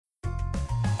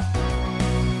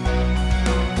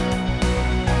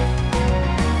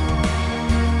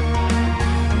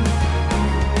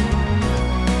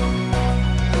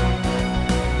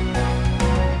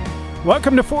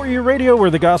Welcome to 4U Radio, where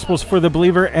the gospel's for the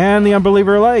believer and the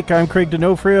unbeliever alike. I'm Craig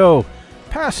D'Onofrio,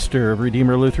 pastor of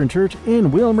Redeemer Lutheran Church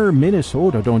in Willmar,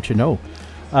 Minnesota, don't you know?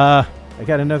 I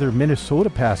got another Minnesota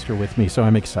pastor with me, so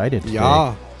I'm excited today.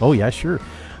 Yeah. Oh, yeah, sure.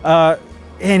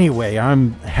 Anyway,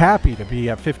 I'm happy to be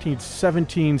at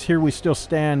 1517's Here We Still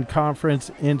Stand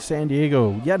conference in San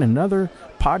Diego. Yet another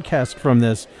podcast from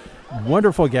this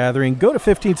wonderful gathering. Go to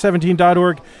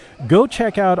 1517.org. Go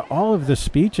check out all of the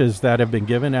speeches that have been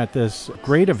given at this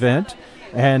great event.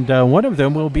 And one of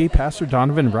them will be Pastor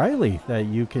Donavon Riley that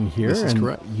you can hear. This is and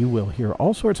correct. You will hear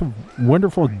all sorts of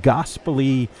wonderful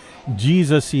gospel-y,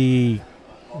 Jesus-y,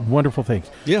 wonderful things.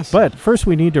 Yes. But first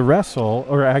we need to wrestle,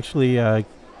 or actually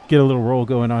get a little roll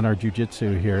going on our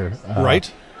jiu-jitsu here. Right.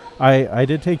 I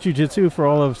did take jiu-jitsu for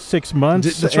all of 6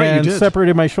 months. That's right, and you did.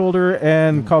 separated my shoulder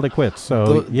and called it quits.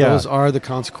 So yeah, Those are the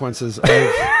consequences of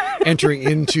entering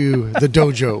into the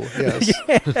dojo. Yes.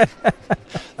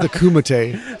 The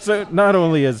kumite. So not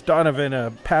only is Donovan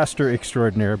a pastor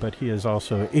extraordinaire, but he is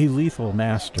also a lethal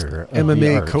master of the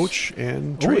MMA arts. coach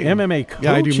and Oh, trainer. MMA coach.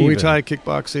 Yeah, I do Muay even. Thai,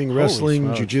 kickboxing, wrestling,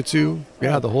 smokes. jiu-jitsu.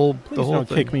 Yeah, the whole Please thing. don't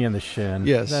kick me in the shin.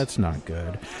 Yes. That's not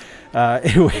good.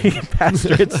 Anyway,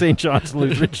 pastor at St. John's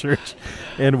Lutheran Church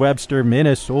in Webster,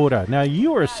 Minnesota. Now,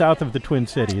 you are south of the Twin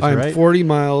Cities, I'm right? 40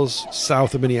 miles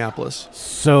south of Minneapolis.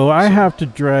 So I have to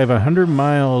drive 100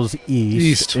 miles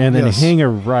east and then yes. hang a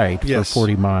right Yes. for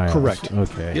 40 miles. Correct.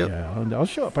 Okay, Yep. yeah. I'll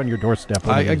show up on your doorstep.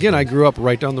 I grew up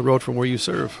right down the road from where you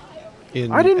serve.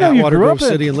 In I didn't know you Atwater grew Grove up in-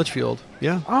 City in Litchfield.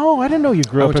 Yeah. Oh, I didn't know you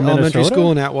grew I up went in to elementary Minnesota.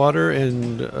 school in Atwater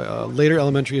and later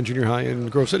elementary and junior high in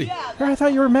Grove City. I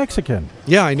thought you were Mexican.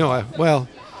 Yeah, I know.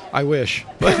 I wish.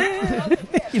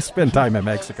 You spend time in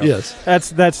Mexico. Yes.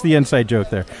 That's the inside joke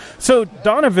there. So,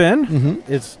 Donovan,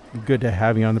 it's good to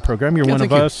have you on the program. You're Yeah, one of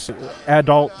thank you. us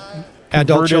adult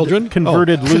Children?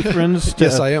 converted Lutherans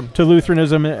Yes, I am. to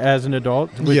Lutheranism as an adult,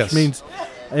 which Yes. means,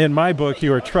 in my book,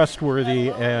 you are trustworthy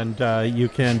and you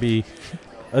can be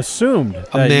assumed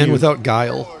A that man you, without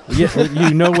guile.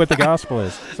 you know what the gospel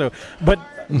is. So, but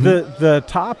the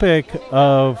topic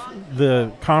of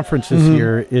the conferences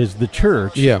here is the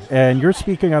church. Yeah. And you're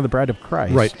speaking on the bride of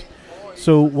Christ. Right.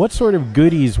 So what sort of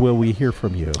goodies will we hear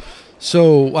from you?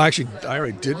 So, well, actually, I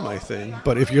already did my thing.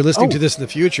 But if you're listening Oh. to this in the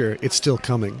future, it's still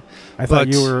coming. I thought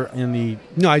But- you were in the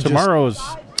No, tomorrow's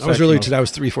I was early today. I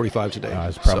was 3:45 today. I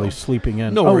was probably so. sleeping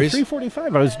in. No worries.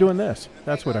 3:45. I was doing this.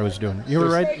 That's what I was doing. You were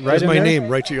right There's in my there? name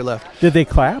right to your left. Did they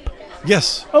clap?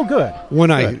 Yes. Oh, good. When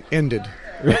I Good. ended.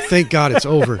 Thank God it's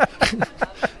over.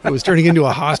 It was turning into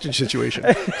a hostage situation.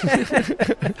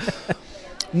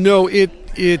 No,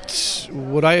 it's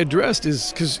what I addressed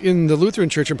is because in the Lutheran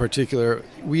Church in particular,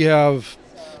 we have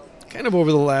kind of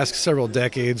over the last several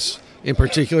decades in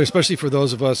particular, especially for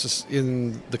those of us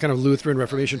in the kind of Lutheran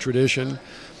Reformation tradition,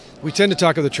 we tend to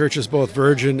talk of the church as both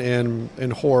virgin and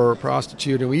whore or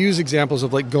prostitute. And we use examples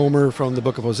of like Gomer from the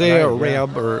book of Hosea or Right, yeah.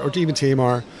 Rahab or even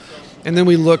Tamar. And then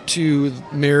we look to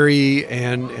Mary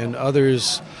and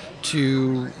others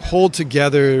to hold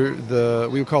together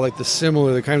we would call like the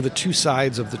similar, the kind of the two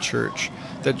sides of the church,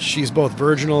 that she's both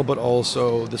virginal but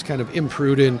also this kind of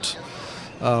imprudent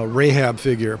Rahab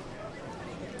figure.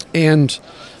 And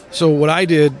so what I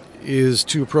did is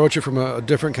to approach it from a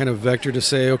different kind of vector to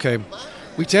say, okay,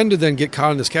 we tend to then get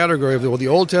caught in this category of the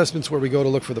Old Testament's where we go to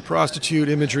look for the prostitute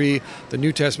imagery, the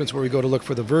New Testament's where we go to look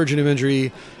for the virgin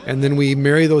imagery, and then we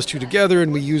marry those two together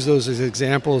and we use those as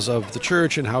examples of the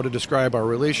church and how to describe our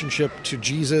relationship to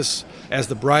Jesus as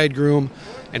the bridegroom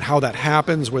and how that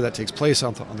happens, where that takes place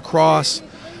on the cross.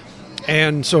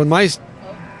 And so in my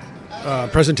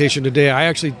presentation today, I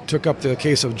actually took up the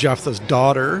case of Jephthah's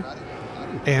daughter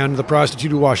and the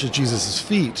prostitute who washes Jesus'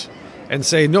 feet, and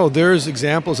say, no, there's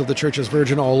examples of the church as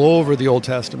virgin all over the Old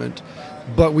Testament,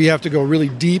 but we have to go really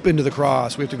deep into the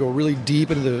cross. We have to go really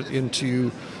deep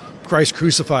into Christ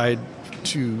crucified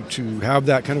to have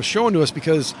that kind of shown to us,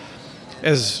 because,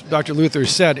 as Dr. Luther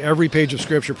said, every page of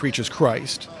Scripture preaches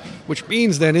Christ, which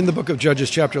means then in the book of Judges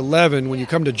chapter 11, when you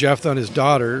come to Jephthah and his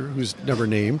daughter, who's never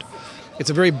named, it's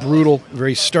a very brutal,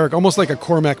 very stark, almost like a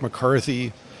Cormac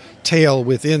McCarthy tale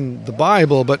within the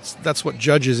Bible, but that's what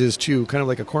Judges is too, kind of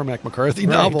like a Cormac McCarthy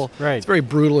novel. Right. It's very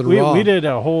brutal and raw. We did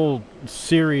a whole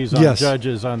series on Yes.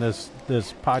 Judges on this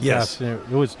podcast. Yes. And it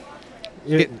was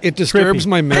It disturbs trippy.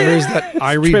 my manners that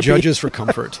I read trippy. Judges for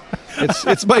comfort.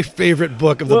 It's my favorite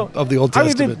book of the Old I mean,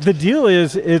 Testament. the deal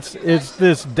is it's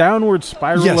this downward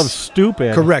spiral Yes. of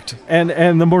stupid. Correct.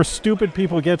 And the more stupid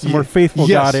people get, the more faithful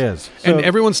Yes. God is. So, And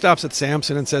everyone stops at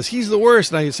Samson and says, he's the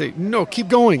worst. And I say, no, keep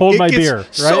going. Hold It my gets beer,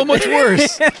 so right? much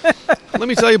worse. let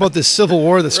me tell you about this civil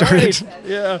war that started. Right.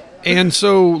 Yeah. And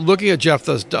so looking at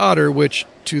Jephthah's daughter, which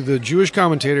to the Jewish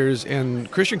commentators and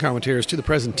Christian commentators to the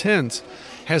present tense,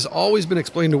 has always been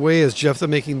explained away as Jephthah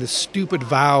making this stupid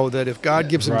vow that if God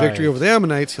gives him victory over the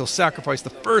Ammonites, he'll sacrifice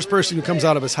the first person who comes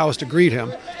out of his house to greet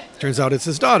him. Turns out it's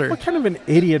his daughter. What kind of an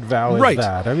idiot vow is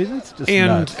that? I mean, that's just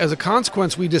nuts. As a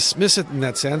consequence, we dismiss it in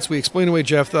that sense. We explain away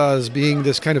Jephthah as being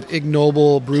this kind of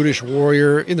ignoble, brutish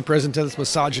warrior, in the present tense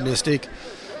misogynistic,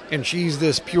 and she's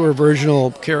this pure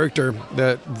virginal character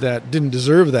that didn't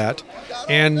deserve that.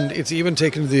 And it's even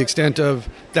taken to the extent of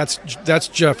that's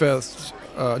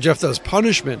Jephthah's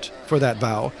punishment for that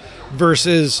vow,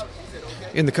 versus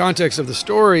in the context of the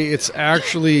story, it's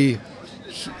actually,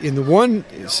 in the one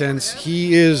sense,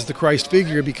 he is the Christ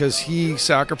figure because he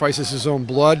sacrifices his own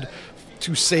blood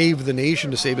to save the nation,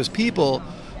 to save his people.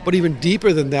 But even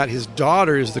deeper than that, his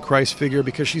daughter is the Christ figure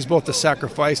because she's both the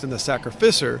sacrifice and the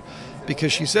sacrificer,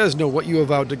 because she says, no, what you have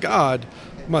vowed to God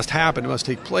must happen, it must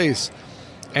take place.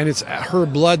 And it's her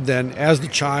blood then, as the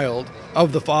child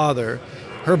of the Father,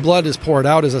 her blood is poured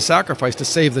out as a sacrifice to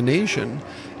save the nation.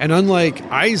 And unlike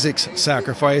Isaac's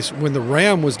sacrifice, when the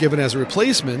ram was given as a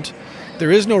replacement,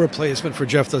 there is no replacement for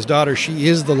Jephthah's daughter. She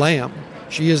is the lamb.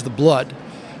 She is the blood.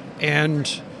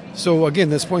 And so,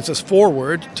 again, this points us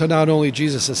forward to not only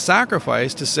Jesus'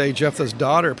 sacrifice, to say Jephthah's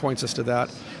daughter points us to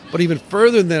that, but even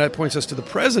further than that, it points us to the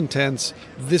present tense.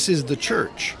 This is the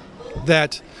church.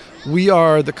 That we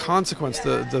are the consequence,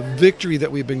 the victory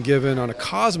that we've been given on a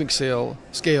cosmic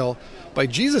scale by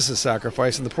Jesus'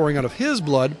 sacrifice and the pouring out of his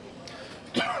blood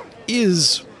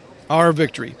is our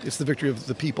victory. It's the victory of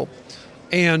the people.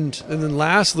 And then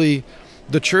lastly,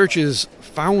 the church is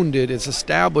founded, it's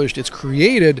established, it's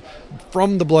created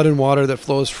from the blood and water that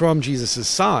flows from Jesus'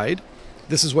 side.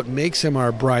 This is what makes him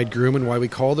our bridegroom and why we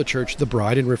call the church the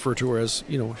bride and refer to her as,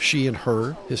 she and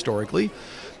her historically.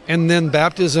 And then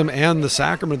baptism and the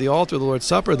sacrament of the altar, the Lord's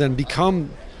Supper, then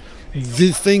become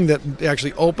the thing that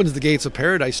actually opens the gates of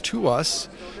paradise to us,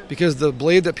 because the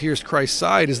blade that pierced Christ's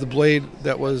side is the blade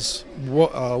that was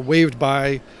waved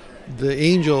by the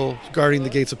angel guarding the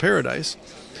gates of paradise.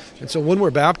 And so when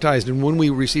we're baptized and when we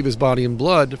receive his body and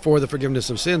blood for the forgiveness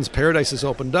of sins, paradise is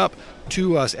opened up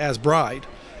to us as bride.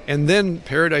 And then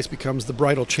paradise becomes the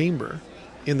bridal chamber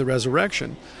in the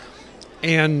resurrection.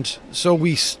 And so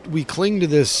we cling to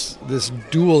this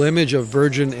dual image of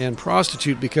virgin and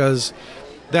prostitute, because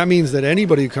that means that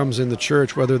anybody who comes in the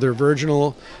church, whether they're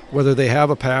virginal, whether they have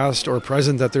a past or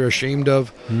present that they're ashamed of,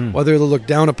 whether they're looked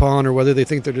down upon or whether they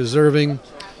think they're deserving,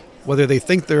 whether they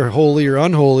think they're holy or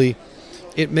unholy,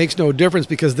 it makes no difference,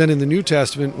 because then in the New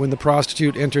Testament, when the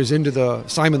prostitute enters into the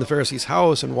Simon the Pharisee's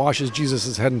house and washes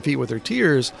Jesus' head and feet with her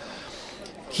tears,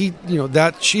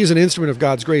 that she is an instrument of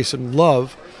God's grace and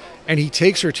love, and he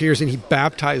takes her tears and he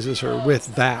baptizes her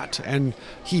with that, and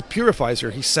he purifies her,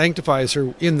 he sanctifies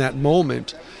her in that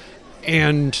moment.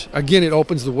 And again, it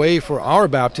opens the way for our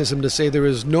baptism to say there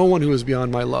is no one who is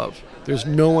beyond my love. There's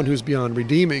no one who's beyond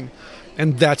redeeming,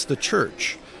 and that's the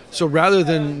church. So rather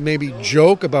than maybe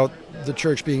joke about the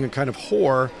church being a kind of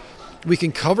whore, we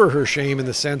can cover her shame in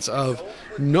the sense of,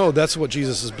 no, that's what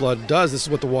Jesus' blood does. This is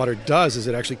what the water does, is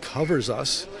it actually covers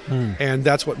us. And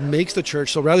that's what makes the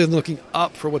church. So rather than looking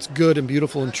up for what's good and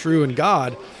beautiful and true in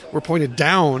God, we're pointed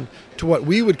down to what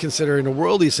we would consider in a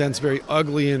worldly sense very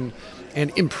ugly and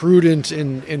imprudent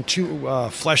and too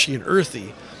fleshy and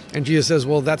earthy. And Jesus says,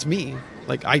 well, that's me.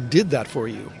 Like, I did that for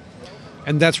you.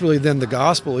 And that's really then the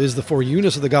gospel, is the four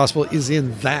units of the gospel is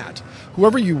in that.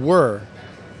 Whoever you were,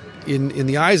 in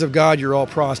the eyes of God, you're all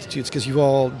prostitutes because you've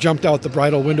all jumped out the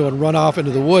bridal window and run off into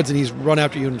the woods, and he's run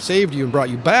after you and saved you and brought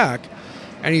you back.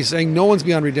 And he's saying no one's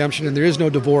beyond redemption, and there is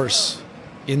no divorce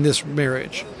in this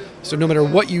marriage. So no matter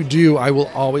what you do, I will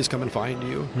always come and find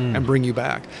you and bring you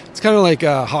back. It's kind of like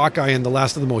Hawkeye in The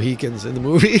Last of the Mohicans in the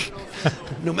movie.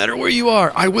 No matter where you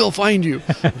are, I will find you.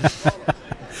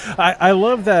 I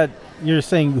love that you're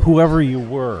saying whoever you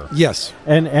were. Yes.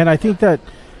 And I think that,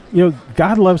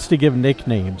 God loves to give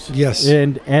nicknames. Yes.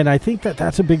 And I think that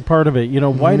that's a big part of it.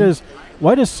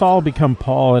 Why does Saul become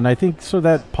Paul? And I think so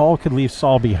that Paul could leave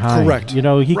Saul behind. Correct.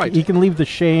 He can leave the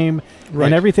shame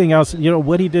and everything else,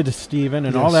 what he did to Stephen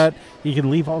and all that, he can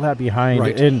leave all that behind.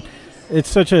 Right. And it's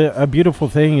such a beautiful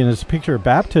thing, and it's a picture of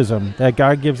baptism, that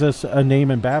God gives us a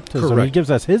name in baptism. Correct. He gives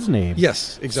us his name.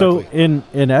 Yes, exactly. So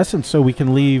in essence, so we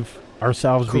can leave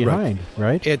ourselves behind,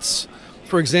 right? It's,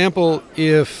 for example,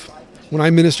 when I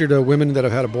minister to women that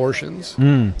have had abortions,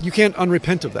 you can't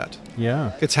unrepent of that.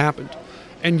 Yeah. It's happened.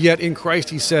 And yet in Christ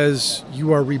he says,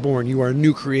 you are reborn, you are a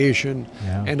new creation,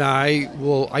 and I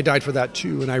died for that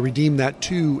too, and I redeemed that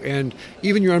too. And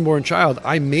even your unborn child,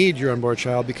 I made your unborn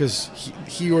child because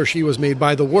he or she was made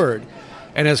by the Word.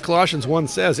 And as Colossians 1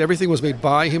 says, everything was made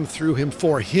by him, through him,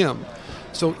 for him.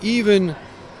 So even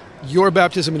your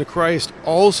baptism into Christ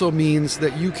also means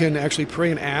that you can actually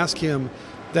pray and ask him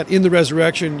that in the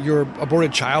resurrection your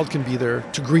aborted child can be there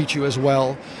to greet you as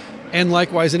well. And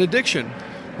likewise in addiction.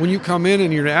 When you come in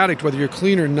and you're an addict, whether you're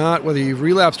clean or not, whether you've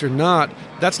relapsed or not,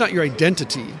 that's not your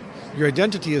identity. Your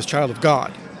identity is child of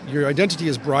God. Your identity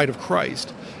is bride of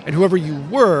Christ. And whoever you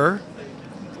were,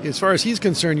 as far as he's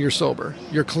concerned, you're sober,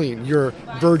 you're clean, you're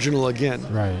virginal again.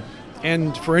 Right.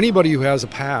 And for anybody who has a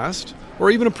past or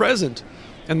even a present,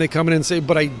 and they come in and say,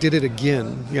 but I did it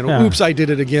again. Oops, I did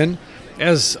it again.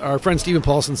 As our friend Stephen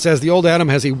Paulson says, the old Adam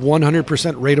has a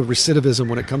 100% rate of recidivism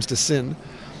when it comes to sin.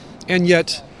 And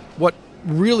yet, what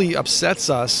really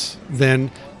upsets us then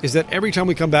is that every time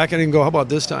we come back and go, how about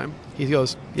this time? He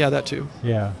goes, yeah, that too.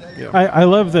 Yeah. I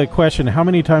love the question, how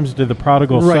many times did the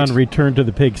prodigal son return to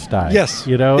the pigsty? Yes,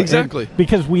 exactly.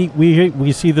 Because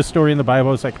we see the story in the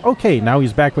Bible, it's like, okay, now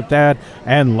he's back with dad,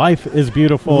 and life is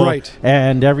beautiful,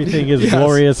 and everything is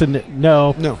glorious, and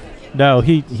no,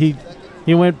 he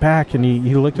went back and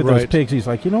he looked at those pigs, he's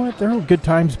like, you know what, there are good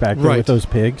times back there with those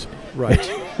pigs. Right.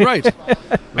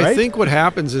 I think what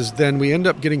happens is then we end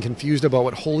up getting confused about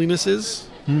what holiness is,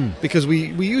 because we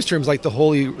use terms like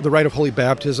the rite of holy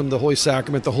baptism, the holy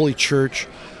sacrament, the holy church.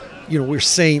 We're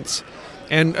saints,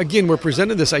 and again we're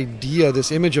presented this idea,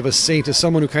 this image of a saint as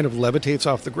someone who kind of levitates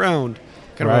off the ground,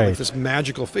 kind of like this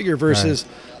magical figure. Versus,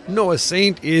 no, a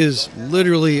saint is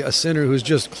literally a sinner who's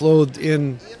just clothed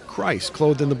in Christ,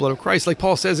 clothed in the blood of Christ. Like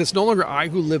Paul says, it's no longer I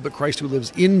who live, but Christ who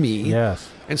lives in me. Yes.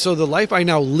 And so the life I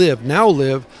now live,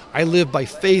 I live by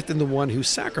faith in the one who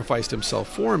sacrificed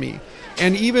himself for me.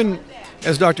 And even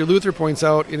as Dr. Luther points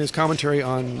out in his commentary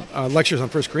on lectures on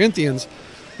 1 Corinthians,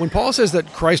 when Paul says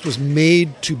that Christ was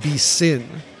made to be sin,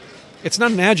 it's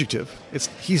not an adjective.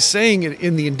 He's saying it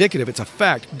in the indicative. It's a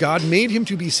fact. God made him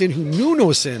to be sin who knew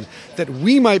no sin, that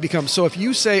we might become. So if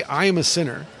you say, I am a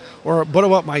sinner, or what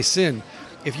about my sin?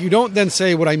 If you don't then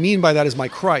say, what I mean by that is my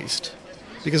Christ,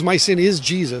 because my sin is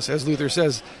Jesus, as Luther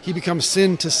says, he becomes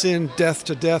sin to sin, death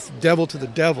to death, devil to the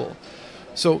devil.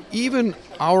 So even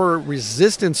our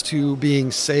resistance to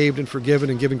being saved and forgiven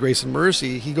and given grace and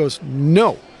mercy, he goes,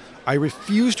 no, I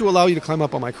refuse to allow you to climb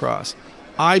up on my cross.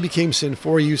 I became sin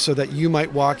for you so that you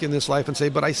might walk in this life and say,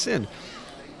 but I sinned.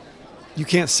 You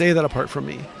can't say that apart from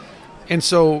me. And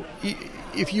so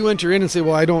if you enter in and say,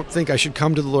 well, I don't think I should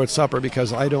come to the Lord's Supper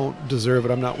because I don't deserve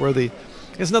it, I'm not worthy,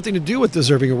 it has nothing to do with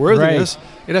deserving or worthiness.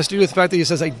 It has to do with the fact that he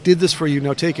says, I did this for you,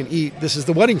 now take and eat. This is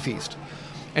the wedding feast.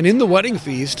 And in the wedding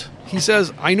feast, he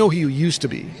says, I know who you used to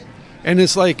be. And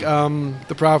it's like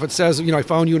the prophet says, I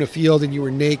found you in a field and you were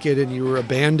naked and you were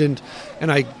abandoned,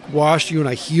 and I washed you and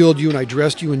I healed you and I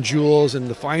dressed you in jewels and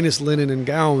the finest linen and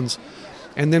gowns.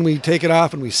 And then we take it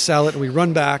off and we sell it and we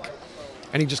run back,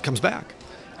 and he just comes back.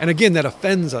 And again, that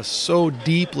offends us so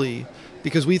deeply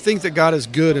because we think that God is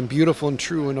good and beautiful and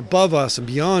true and above us and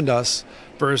beyond us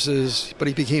but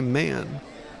he became man.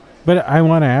 But I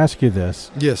want to ask you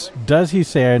this. Yes. Does he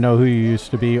say, I know who you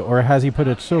used to be, or has he put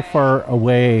it so far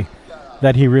away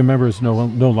that he remembers no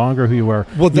longer who you were?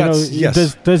 Well,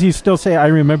 yes. Does he still say, I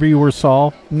remember you were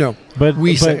Saul? No, but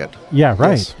we say it. Yeah,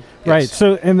 right. Yes. Right.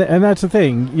 So, and that's the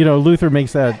thing. Luther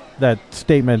makes that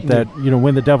statement that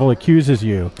when the devil accuses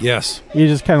you, yes, you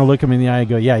just kind of look him in the eye and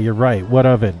go, "Yeah, you're right. What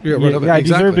of it? Yeah, what of it? I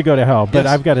exactly. deserve to go to hell, but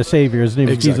I've got a Savior. His name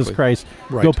is Jesus Christ.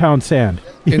 Right. Go pound sand."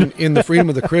 In the Freedom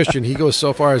of the Christian, he goes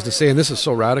so far as to say, and this is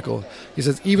so radical, he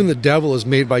says, even the devil is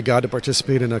made by God to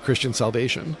participate in a Christian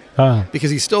salvation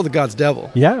because he's still the God's devil.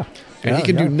 Yeah. And he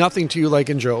can do nothing to you like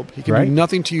in Job. He can do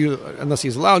nothing to you unless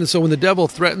he's allowed. And so when the devil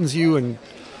threatens you and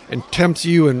tempts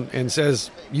you and says,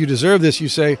 you deserve this, you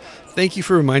say, thank you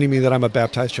for reminding me that I'm a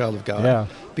baptized child of God. Yeah.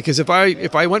 Because if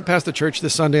I went past the church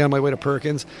this Sunday on my way to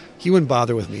Perkins, he wouldn't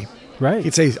bother with me. Right.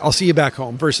 He'd say, I'll see you back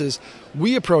home. Versus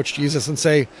we approach Jesus and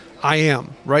say, I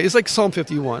am. Right? It's like Psalm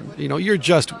 51. You're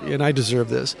just, and I deserve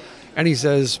this. And he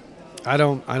says, I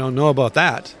don't know about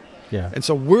that. Yeah. And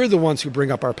so we're the ones who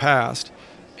bring up our past.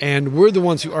 And we're the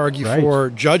ones who argue for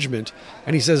judgment.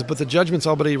 And he says, but the judgment's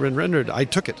already been rendered. I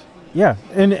took it. Yeah,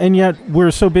 and yet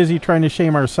we're so busy trying to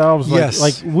shame ourselves.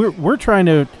 Like we're trying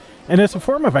to, and it's a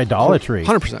form of idolatry.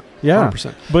 100%. Yeah,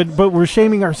 100%. But we're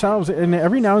shaming ourselves, and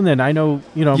every now and then I know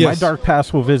my dark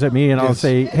past will visit me, and I'll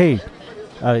say, hey,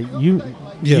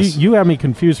 you have me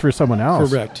confused for someone else.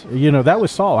 Correct. That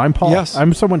was Saul. I'm Paul. Yes.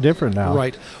 I'm someone different now.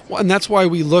 Right. Well, and that's why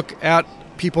we look at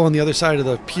people on the other side of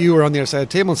the pew or on the other side of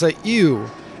the table and say, ew,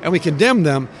 and we condemn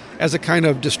them as a kind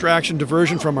of distraction,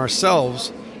 diversion from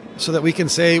ourselves, so that we can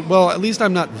say, well, at least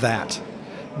I'm not that,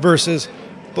 versus,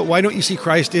 but why don't you see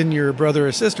Christ in your brother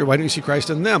or sister? Why don't you see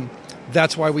Christ in them?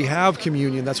 That's why we have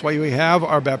communion. That's why we have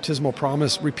our baptismal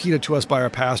promise repeated to us by our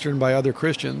pastor and by other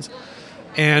Christians.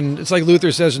 And it's like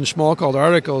Luther says in Schmalkald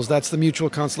Articles, that's the mutual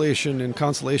consolation and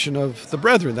consolation of the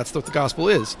brethren. That's what the gospel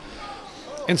is.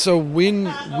 And so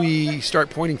when we start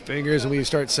pointing fingers and we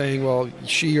start saying, well,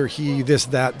 she or he, this,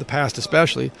 that, the past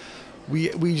especially,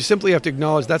 we simply have to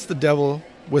acknowledge that's the devil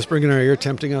whispering in our ear,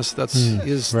 tempting us. That's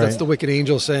the wicked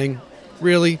angel saying,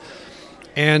 really?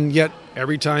 And yet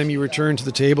every time you return to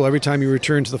the table, every time you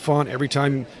return to the font, every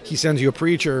time he sends you a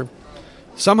preacher,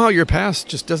 somehow your past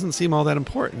just doesn't seem all that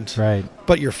important. Right.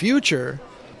 But your future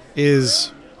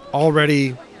is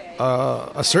already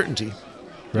a certainty. Right.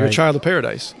 You're a child of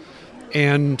paradise.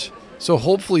 And so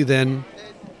hopefully then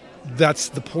that's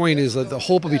the point, is that the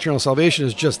hope of eternal salvation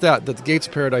is just that the gates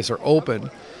of paradise are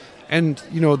open. And,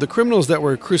 you know, the criminals that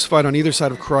were crucified on either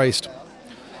side of Christ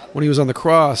when he was on the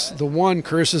cross, the one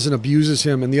curses and abuses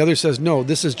him, and the other says, no,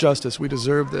 this is justice. We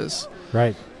deserve this.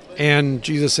 Right. And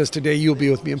Jesus says, today you'll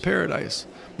be with me in paradise.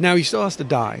 Now he still has to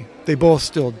die. They both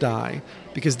still die,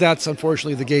 because that's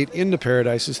unfortunately the gate into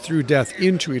paradise, is through death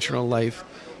into eternal life.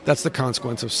 That's the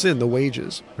consequence of sin, the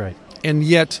wages. Right. And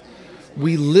yet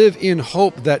we live in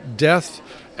hope that death,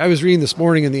 I was reading this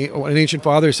morning, and an ancient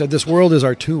father said, this world is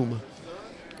our tomb.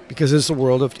 Because it's the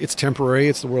world of, it's temporary,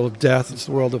 it's the world of death, it's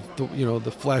the world of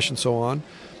the flesh and so on.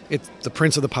 It's the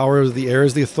prince of the power of the air,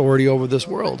 is the authority over this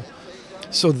world.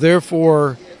 So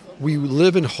therefore, we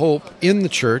live in hope in the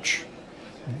church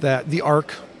that the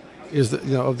ark is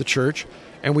of the church,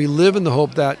 and we live in the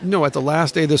hope that at the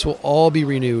last day this will all be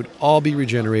renewed, all be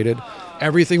regenerated.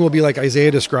 Everything will be like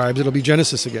Isaiah describes. It'll be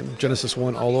Genesis again, Genesis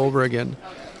 1 all over again.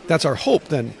 That's our hope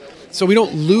then. So we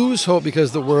don't lose hope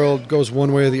because the world goes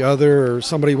one way or the other, or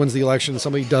somebody wins the election,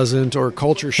 somebody doesn't, or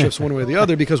culture shifts one way or the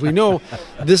other, because we know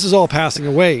this is all passing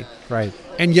away. Right.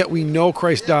 And yet we know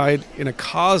Christ died in a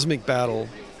cosmic battle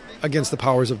against the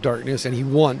powers of darkness, and he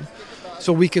won.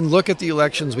 So we can look at the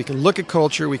elections, we can look at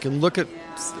culture, we can look at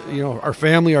our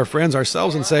family, our friends,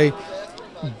 ourselves, and say,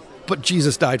 but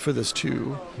Jesus died for this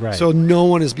too. Right. So no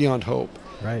one is beyond hope.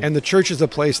 Right. And the church is the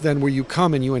place then where you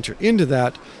come and you enter into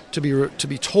that to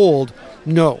be told,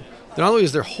 no, not only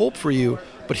is there hope for you,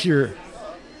 but here,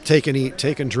 take and eat,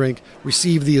 take and drink,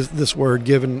 receive this word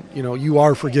given, you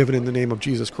are forgiven in the name of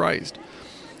Jesus Christ.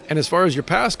 And as far as your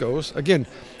past goes, again,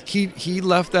 he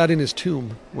left that in his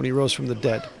tomb when he rose from the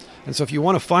dead. And so if you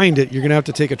want to find it, you're going to have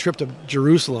to take a trip to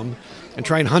Jerusalem and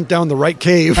try and hunt down the right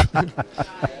cave.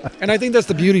 And I think that's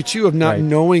the beauty, too, of not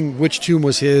knowing which tomb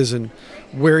was his and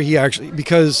where he actually,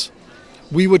 because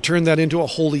we would turn that into a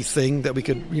holy thing that we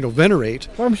could, venerate.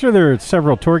 Well, I'm sure there are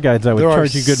several tour guides that would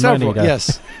charge you good money.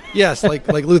 Yes, like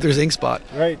Luther's Ink Spot.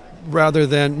 Right. Rather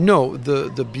than,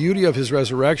 the beauty of his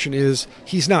resurrection is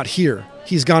he's not here.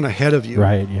 He's gone ahead of you.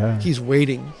 Right, yeah. He's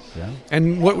waiting. Yeah.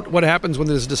 And what happens when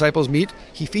his disciples meet?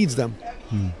 He feeds them.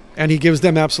 And he gives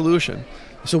them absolution.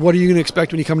 So what are you going to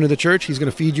expect when you come into the church? He's going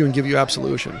to feed you and give you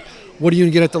absolution. What are you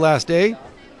going to get at the last day?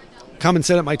 Come and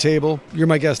sit at my table. You're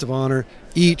my guest of honor.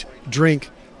 Eat, drink,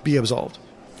 be absolved.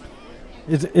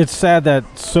 It's sad that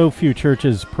so few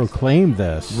churches proclaim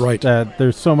this. Right. That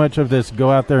there's so much of this,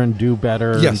 go out there and do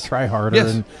better and try harder.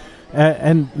 Yes.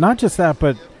 And not just that,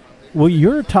 but what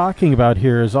you're talking about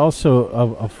here is also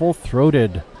a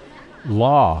full-throated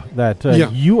law that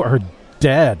you are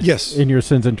dead in your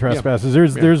sins and trespasses.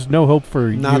 There's no hope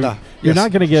for Nada. you. You're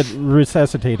not going to get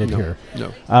resuscitated here.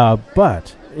 No.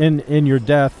 But in your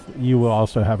death, you will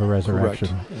also have a resurrection.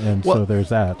 Correct. And so there's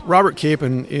that. Robert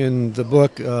Capon, in the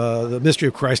book, The Mystery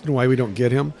of Christ and Why We Don't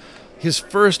Get Him, his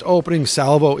first opening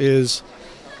salvo is,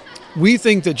 we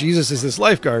think that Jesus is this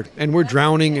lifeguard, and we're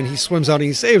drowning, and he swims out and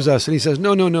he saves us. And he says,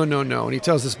 no. And he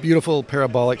tells this beautiful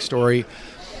parabolic story.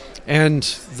 And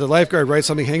the lifeguard writes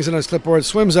something, hangs it on his clipboard,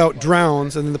 swims out,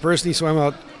 drowns, and then the person he swam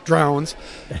out drowns.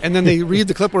 And then they read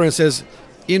the clipboard and it says,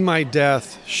 in my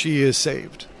death, she is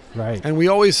saved. Right. And we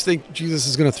always think Jesus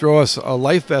is going to throw us a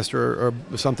life vest or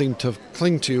something to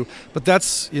cling to. But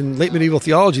that's, in late medieval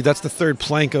theology, that's the third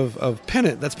plank of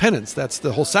penance. That's penance. That's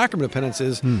the whole sacrament of penance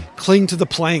is cling to the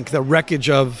plank, the wreckage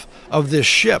of this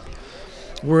ship.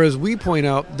 Whereas we point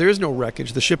out, there's no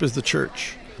wreckage. The ship is the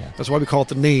church. Yeah. That's why we call it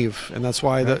the nave. And that's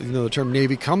why the term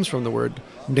navy comes from the word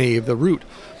nave, the root.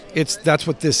 That's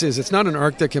what this is. It's not an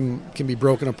ark that can be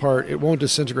broken apart. It won't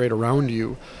disintegrate around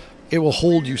you. It will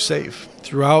hold you safe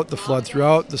throughout the flood,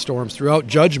 throughout the storms, throughout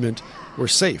judgment. We're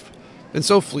safe. And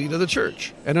so flee to the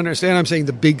church. And understand I'm saying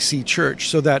the big C church,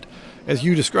 so that as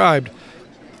you described,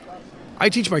 I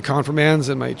teach my confirmands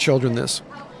and my children this.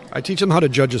 I teach them how to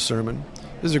judge a sermon.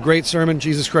 This is a great sermon,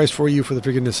 Jesus Christ for you for the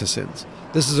forgiveness of sins.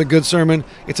 This is a good sermon.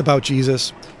 It's about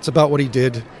Jesus. It's about what he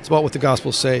did. It's about what the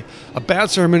Gospels say. A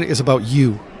bad sermon is about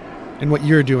you and what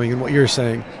you're doing and what you're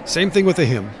saying. Same thing with a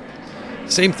hymn.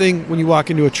 Same thing when you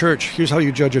walk into a church. Here's how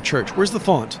you judge a church. Where's the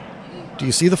font? Do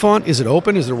you see the font? Is it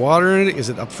open? Is there water in it? Is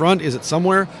it up front? Is it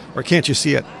somewhere? Or can't you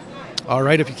see it? All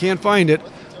right, if you can't find it,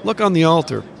 look on the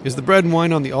altar. Is the bread and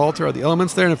wine on the altar? Are the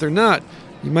elements there? And if they're not,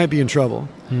 you might be in trouble.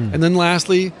 And then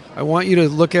lastly, I want you to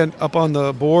look up on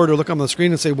the board or look on the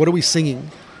screen and say, what are we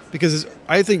singing? Because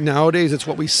I think nowadays it's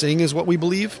what we sing is what we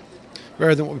believe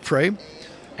rather than what we pray.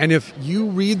 And if you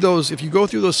read those, if you go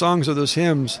through those songs or those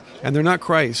hymns and they're not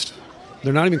Christ,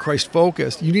 they're not even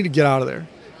Christ-focused, you need to get out of there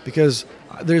because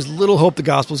there's little hope the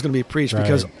gospel is going to be preached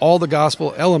because all the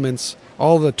gospel elements,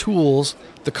 all the tools,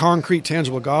 the concrete,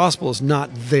 tangible gospel is not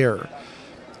there.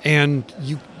 And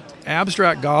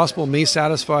abstract gospel may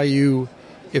satisfy you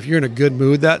if you're in a good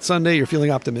mood that Sunday, you're feeling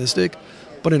optimistic.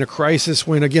 But in a crisis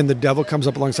when, again, the devil comes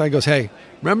up alongside and goes, hey,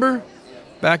 remember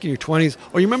back in your 20s?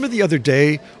 Or you remember the other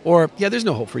day? Or, yeah, there's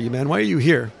no hope for you, man. Why are you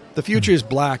here? The future is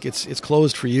black. It's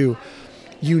closed for you.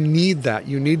 You need that.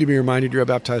 You need to be reminded you're a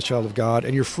baptized child of God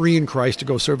and you're free in Christ to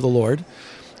go serve the Lord.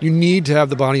 You need to have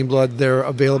the body and blood there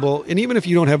available. And even if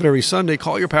you don't have it every Sunday,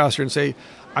 call your pastor and say,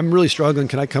 I'm really struggling.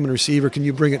 Can I come and receive or can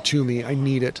you bring it to me? I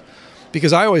need it.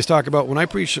 Because I always talk about when I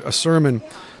preach a sermon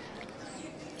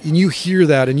and you hear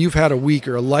that and you've had a week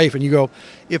or a life and you go,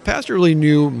 if Pastor really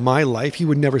knew my life, he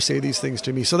would never say these things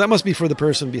to me. So that must be for the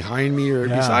person behind me or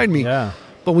beside me. Yeah.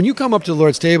 But when you come up to the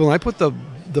Lord's table and I put the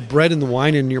bread and the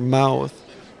wine in your mouth,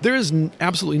 there is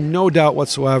absolutely no doubt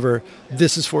whatsoever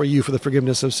this is for you for the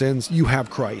forgiveness of sins. You have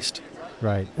Christ.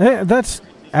 Right. That's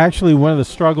actually one of the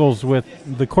struggles with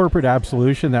the corporate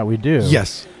absolution that we do.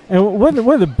 Yes. And one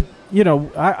of the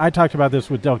I talked about this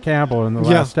with Del Campbell in the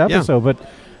last episode, but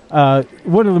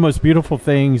one of the most beautiful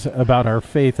things about our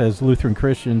faith as Lutheran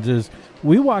Christians is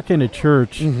we walk into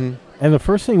church and the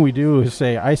first thing we do is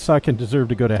say, I suck and deserve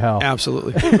to go to hell.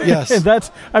 Absolutely. Yes.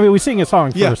 And we sing a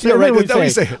song first. Yeah, right. We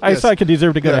say, I suck and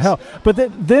deserve to go to hell. But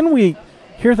then we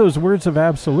hear those words of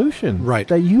absolution. Right.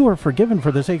 That you are forgiven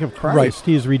for the sake of Christ. Right.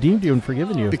 He has redeemed you and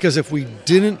forgiven you. Because if we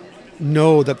didn't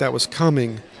know that was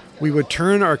coming, we would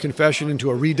turn our confession into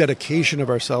a rededication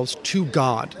of ourselves to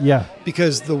God. Yeah.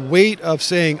 Because the weight of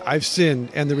saying, I've sinned,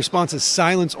 and the response is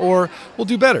silence or, we'll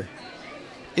do better,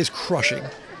 is crushing.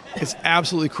 It's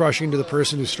absolutely crushing to the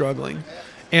person who's struggling.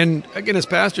 And again, as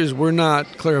pastors, we're not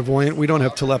clairvoyant. We don't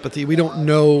have telepathy. We don't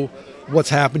know what's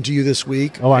happened to you this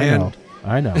week. Oh, I know.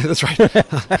 That's right.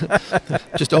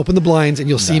 Just open the blinds and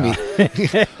you'll see me.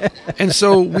 And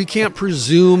so we can't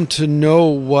presume to know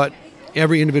what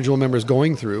every individual member is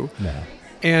going through. No.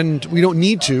 And we don't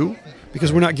need to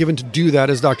because we're not given to do that.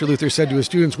 As Dr. Luther said to his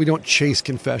students, we don't chase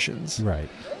confessions. Right.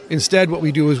 Instead, what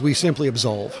we do is we simply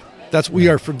absolve. We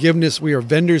are forgiveness. We are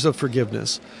vendors of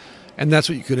forgiveness. And that's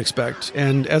what you could expect.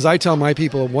 And as I tell my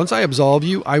people, once I absolve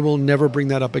you, I will never bring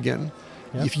that up again.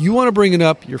 Yep. If you want to bring it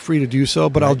up, you're free to do so,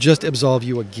 but I'll just absolve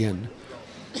you again.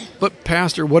 But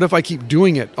Pastor, what if I keep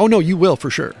doing it? Oh no, you will for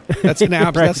sure. That's an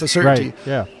that's a certainty. Right.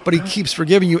 Yeah. But he keeps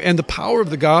forgiving you. And the power of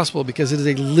the gospel, because it is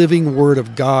a living word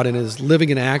of God and is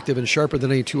living and active and sharper than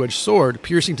any two-edged sword,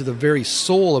 piercing to the very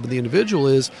soul of the individual,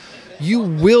 is you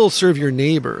will serve your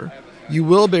neighbor. You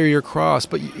will bear your cross.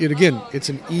 But again, it's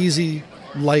an easy,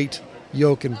 light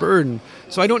yoke and burden.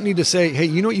 So I don't need to say, hey,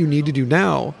 you know what you need to do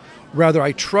now? Rather,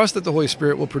 I trust that the Holy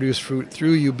Spirit will produce fruit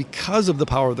through you because of the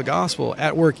power of the gospel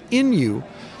at work in you.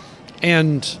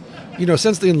 And,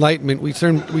 since the Enlightenment, we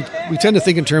tend to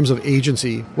think in terms of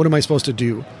agency. What am I supposed to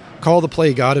do? Call the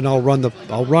play, God, and I'll run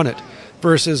it.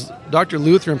 Versus Dr.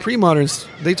 Luther and pre-modernists,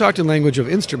 they talked in language of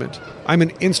instrument. I'm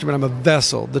an instrument. I'm a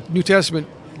vessel. The New Testament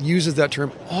uses that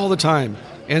term all the time.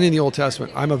 And in the Old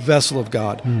Testament, I'm a vessel of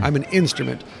God. I'm an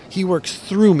instrument. He works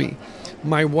through me.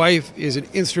 My wife is an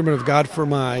instrument of God for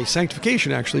my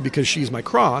sanctification, actually, because she's my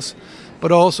cross.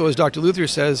 But also, as Dr. Luther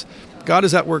says, God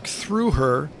is at work through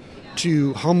her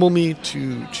to humble me,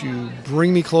 to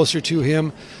bring me closer to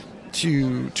him,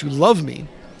 to love me.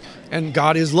 And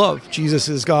God is love. Jesus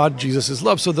is God. Jesus is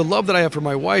love. So the love that I have for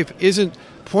my wife isn't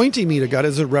pointing me to God, it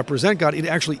doesn't represent God. It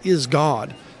actually is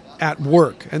God at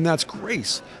work. And that's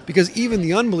grace. Because even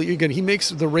the unbeliever, again, he makes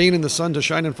the rain and the sun to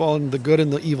shine and fall on the good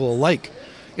and the evil alike.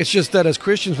 It's just that as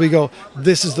Christians, we go,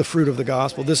 this is the fruit of the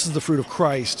gospel. This is the fruit of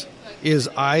Christ, is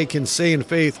I can say in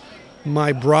faith,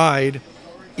 my bride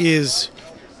is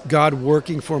God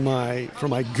working for my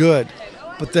good.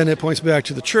 But then it points back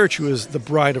to the church, who is the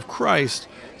bride of Christ.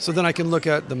 So then I can look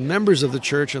at the members of the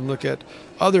church and look at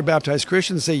other baptized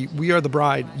Christians and say, we are the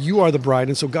bride, you are the bride,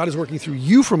 and so God is working through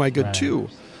you for my good too.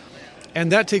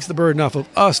 And that takes the burden off of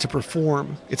us to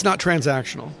perform. It's not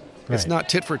transactional. Right. It's not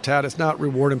tit for tat. It's not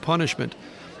reward and punishment.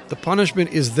 The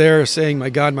punishment is there saying, my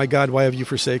God, why have you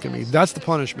forsaken me? That's the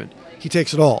punishment. He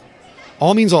takes it all.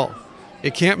 All means all.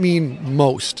 It can't mean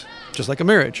most, just like a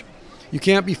marriage. You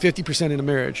can't be 50% in a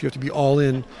marriage. You have to be all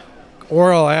in.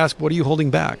 Or I'll ask, what are you holding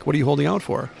back? What are you holding out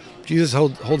for? Jesus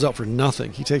holds out for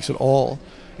nothing. He takes it all.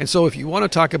 And so if you want to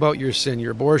talk about your sin,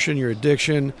 your abortion, your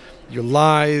addiction, your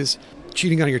lies,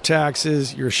 cheating on your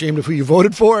taxes, you're ashamed of who you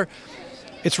voted for,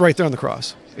 it's right there on the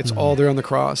cross. It's all there on the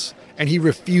cross. And he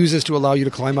refuses to allow you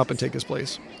to climb up and take his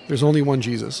place. There's only one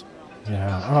Jesus.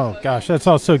 Yeah. Oh, gosh, that's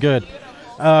all so good.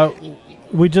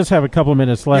 We just have a couple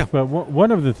minutes left, but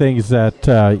one of the things that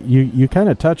you kind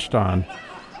of touched on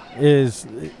is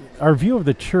our view of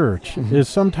the church is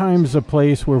sometimes a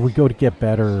place where we go to get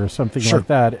better or something like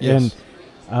that. Yes.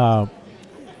 And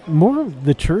more of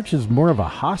the church is more of a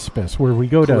hospice where we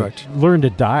go to learn to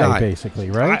die,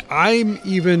 basically, right?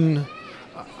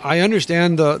 I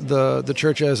understand the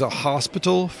church as a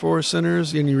hospital for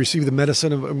sinners, and you receive the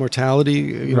medicine of immortality,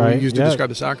 used to describe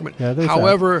the sacrament. Yeah,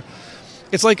 however,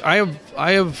 it's like I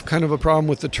have kind of a problem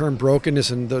with the term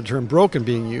brokenness and the term broken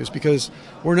being used, because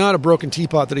we're not a broken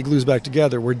teapot that he glues back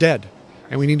together. We're dead,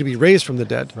 and we need to be raised from the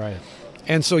dead. Right.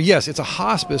 And so, yes, it's a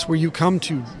hospice where you come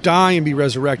to die and be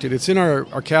resurrected. It's in our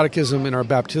catechism, in our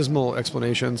baptismal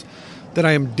explanations, that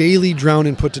I am daily drowned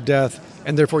and put to death,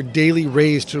 and therefore daily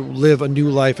raised to live a new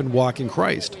life and walk in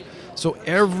Christ. So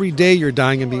every day you're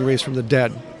dying and being raised from the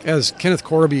dead. As Kenneth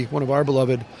Corby, one of our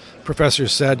beloved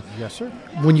professors, said, yes, sir.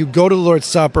 When you go to the Lord's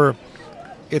Supper,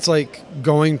 it's like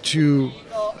going to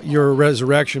your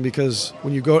resurrection, because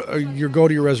when you go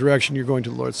to your resurrection, you're going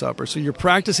to the Lord's Supper. So you're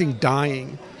practicing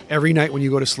dying every night when you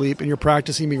go to sleep, and you're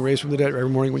practicing being raised from the dead every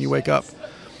morning when you wake up.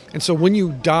 And so when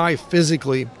you die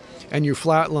physically and you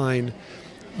flatline,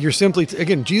 you're simply,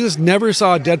 again, Jesus never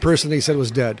saw a dead person that he said was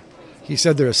dead. He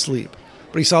said they're asleep.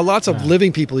 But he saw lots of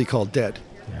living people he called dead.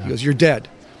 Yeah. He goes, you're dead,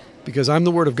 because I'm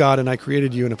the Word of God and I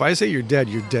created you. And if I say you're dead,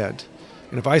 you're dead.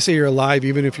 And if I say you're alive,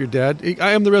 even if you're dead,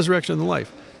 I am the resurrection and the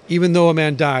life. Even though a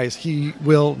man dies, he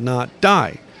will not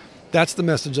die. That's the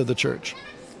message of the church.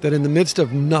 That in the midst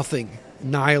of nothing,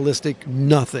 nihilistic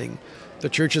nothing, the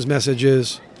church's message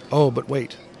is, oh, but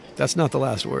wait, that's not the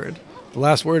last word. The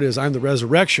last word is, I'm the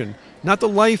resurrection, not the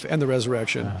life and the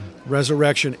resurrection,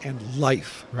 resurrection and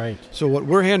life. Right. So what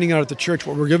we're handing out at the church,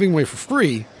 what we're giving away for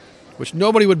free, which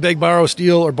nobody would beg, borrow,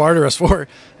 steal, or barter us for,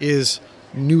 is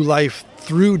new life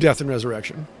through death and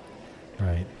resurrection.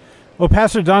 Right. Well,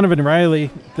 Pastor Donavon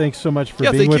Riley, thanks so much for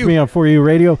being with me on For You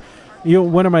Radio.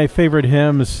 One of my favorite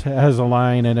hymns has a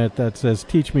line in it that says,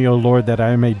 teach me, O Lord, that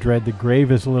I may dread the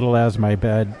grave as little as my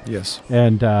bed. Yes.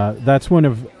 And that's one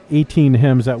of 18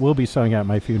 hymns that will be sung at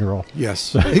my funeral.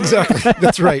 Yes, exactly.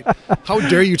 That's right. How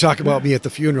dare you talk about me at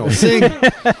the funeral? Sing.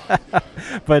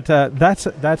 But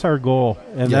that's our goal,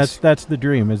 and that's the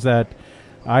dream, is that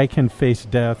I can face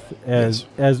death as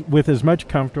with as much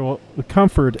comfort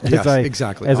as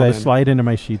I slide into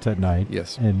my sheets at night.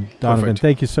 Yes. And Donavon,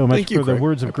 thank you so much for the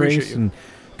words of grace, and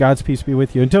God's peace be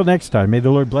with you. Until next time, may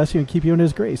the Lord bless you and keep you in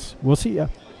his grace. We'll see you.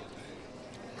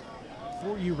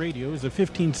 For You Radio is a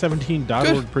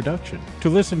 1517.org production. To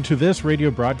listen to this radio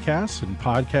broadcast and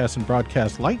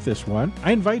broadcasts like this one,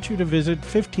 I invite you to visit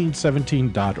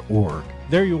 1517.org.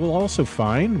 There you will also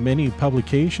find many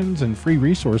publications and free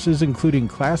resources, including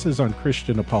classes on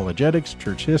Christian apologetics,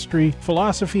 church history,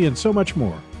 philosophy, and so much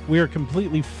more. We are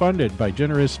completely funded by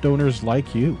generous donors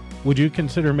like you. Would you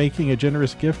consider making a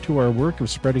generous gift to our work of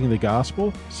spreading the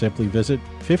gospel? Simply visit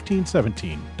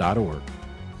 1517.org.